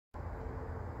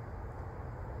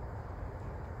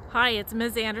Hi, it's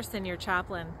Ms. Anderson, your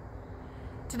chaplain.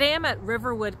 Today I'm at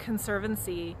Riverwood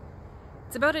Conservancy.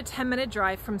 It's about a 10-minute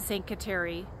drive from St.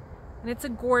 Kateri, and it's a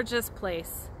gorgeous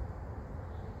place.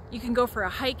 You can go for a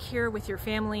hike here with your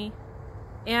family,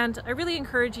 and I really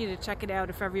encourage you to check it out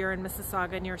if ever you're in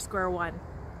Mississauga near Square One.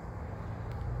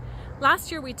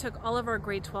 Last year we took all of our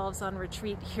grade 12s on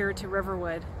retreat here to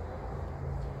Riverwood.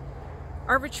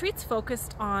 Our retreats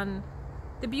focused on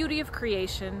the beauty of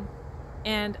creation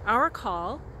and our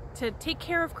call to take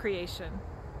care of creation.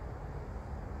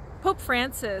 Pope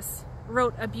Francis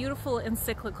wrote a beautiful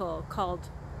encyclical called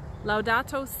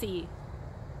Laudato,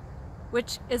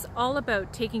 which is all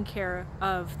about taking care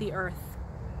of the earth.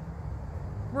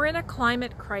 We're in a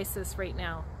climate crisis right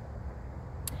now,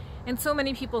 and so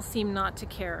many people seem not to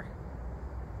care.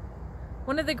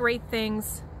 One of the great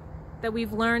things that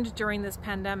we've learned during this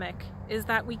pandemic is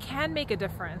that we can make a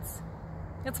difference.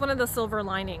 It's one of the silver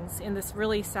linings in this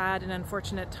really sad and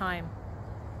unfortunate time.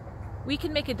 We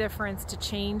can make a difference to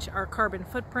change our carbon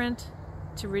footprint,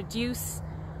 to reduce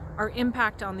our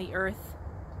impact on the earth.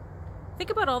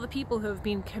 Think about all the people who have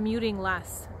been commuting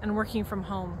less and working from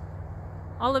home.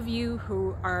 All of you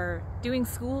who are doing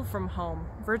school from home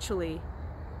virtually.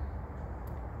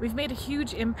 We've made a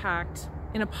huge impact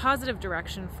in a positive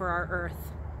direction for our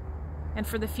earth and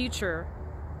for the future.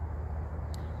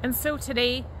 And so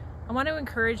today, I want to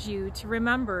encourage you to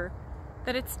remember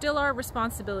that it's still our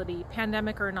responsibility,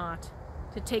 pandemic or not,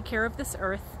 to take care of this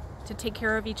earth, to take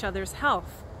care of each other's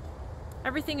health.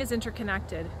 Everything is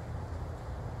interconnected.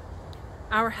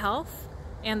 Our health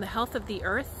and the health of the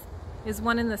earth is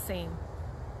one and the same.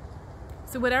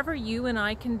 So whatever you and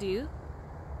I can do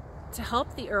to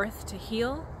help the earth to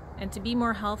heal and to be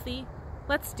more healthy,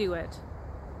 let's do it.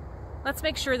 Let's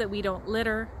make sure that we don't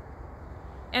litter,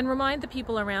 and remind the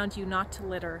people around you not to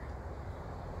litter.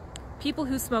 People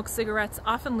who smoke cigarettes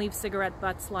often leave cigarette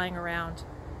butts lying around.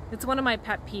 It's one of my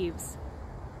pet peeves.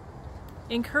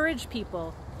 Encourage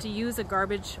people to use a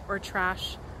garbage or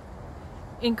trash.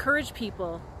 Encourage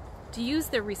people to use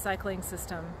their recycling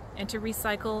system and to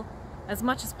recycle as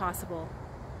much as possible.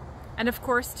 And of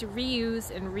course, to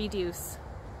reuse and reduce.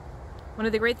 One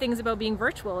of the great things about being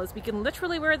virtual is we can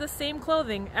literally wear the same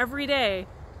clothing every day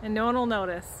and no one will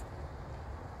notice.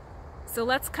 So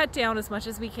let's cut down as much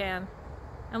as we can.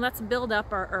 And let's build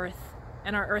up our earth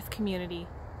and our earth community.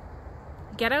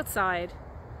 Get outside,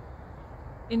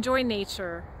 enjoy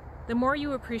nature. The more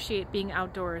you appreciate being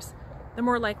outdoors, the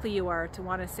more likely you are to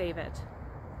want to save it.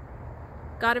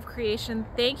 God of creation,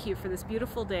 thank you for this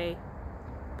beautiful day.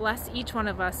 Bless each one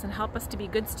of us and help us to be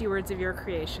good stewards of your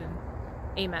creation.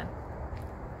 Amen.